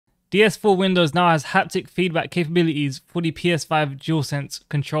DS4Windows now has haptic feedback capabilities for the PS5 DualSense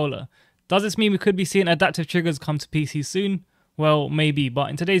controller. Does this mean we could be seeing adaptive triggers come to PC soon? Well, maybe, but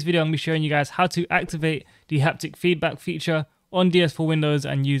in today's video I'm going to be showing you guys how to activate the haptic feedback feature on DS4Windows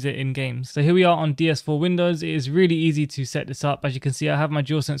and use it in games. So here we are on DS4Windows. It is really easy to set this up. As you can see, I have my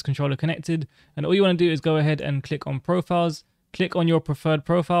DualSense controller connected, and all you want to do is go ahead and click on profiles, click on your preferred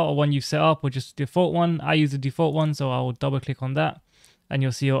profile or one you've set up or just default one. I use the default one, so I'll double click on that and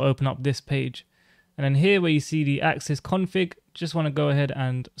you'll see it'll open up this page. And then here where you see the axis config, just want to go ahead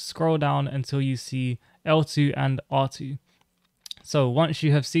and scroll down until you see L2 and R2. So once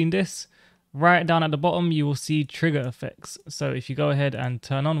you have seen this, right down at the bottom you will see trigger effects. So if you go ahead and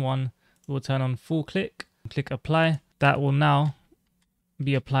turn on one, it will turn on full click, click apply. That will now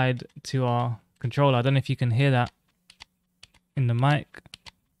be applied to our controller. I don't know if you can hear that in the mic,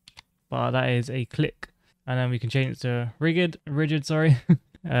 but that is a click. And then we can change it to rigid,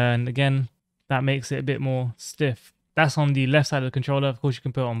 and again that makes it a bit more stiff. That's on the left side of the controller. Of course you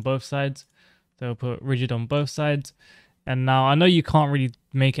can put it on both sides, so we'll put rigid on both sides. And now I know you can't really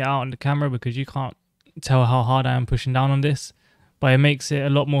make it out on the camera because you can't tell how hard I am pushing down on this, but it makes it a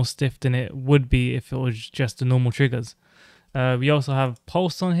lot more stiff than it would be if it was just the normal triggers. We also have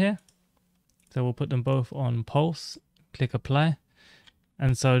pulse on here, so we'll put them both on pulse, click apply.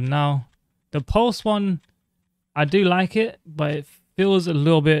 And so now the pulse one, I do like it, but it feels a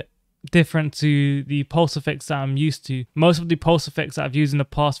little bit different to the pulse effects that I'm used to. Most of the pulse effects that I've used in the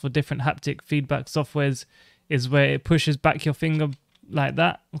past for different haptic feedback softwares is where it pushes back your finger like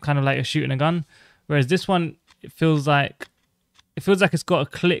that, kind of like you're shooting a gun. Whereas this one, it feels like it's got a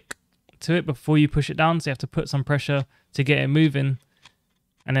click to it before you push it down, so you have to put some pressure to get it moving,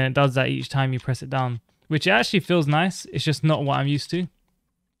 and then it does that each time you press it down, which actually feels nice. It's just not what I'm used to.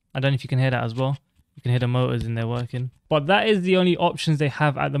 I don't know if you can hear that as well. You can hear the motors in there working. But that is the only options they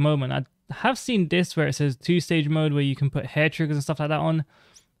have at the moment. I have seen this where it says 2-stage mode where you can put hair triggers and stuff like that on.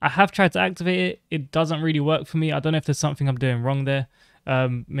 I have tried to activate it. It doesn't really work for me. I don't know if there's something I'm doing wrong there.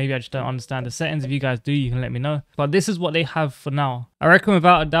 Maybe I just don't understand the settings. If you guys do, you can let me know. But this is what they have for now. I reckon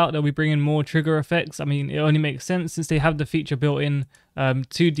without a doubt they'll be bringing more trigger effects. I mean, it only makes sense since they have the feature built in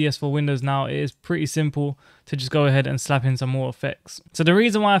to DS4Windows now. It is pretty simple to just go ahead and slap in some more effects. So the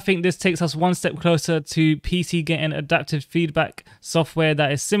reason why I think this takes us one step closer to PC getting adaptive feedback software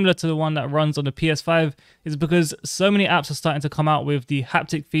that is similar to the one that runs on the PS5 is because so many apps are starting to come out with the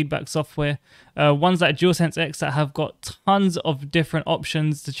haptic feedback software. Ones like DualSense X that have got tons of different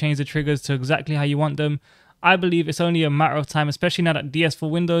options to change the triggers to exactly how you want them. I believe it's only a matter of time, especially now that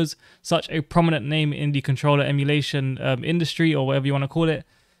DS4Windows, such a prominent name in the controller emulation industry, or whatever you want to call it,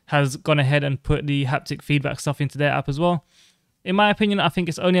 has gone ahead and put the haptic feedback stuff into their app as well. In my opinion, I think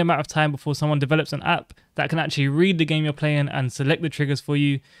it's only a matter of time before someone develops an app that can actually read the game you're playing and select the triggers for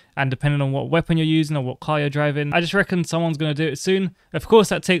you, and depending on what weapon you're using or what car you're driving. I just reckon someone's going to do it soon. Of course,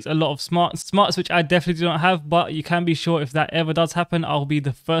 that takes a lot of smarts, which I definitely do not have, but you can be sure if that ever does happen, I'll be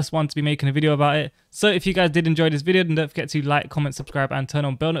the first one to be making a video about it. So if you guys did enjoy this video, then don't forget to like, comment, subscribe, and turn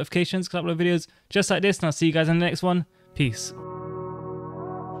on bell notifications because I upload videos just like this, and I'll see you guys in the next one. Peace.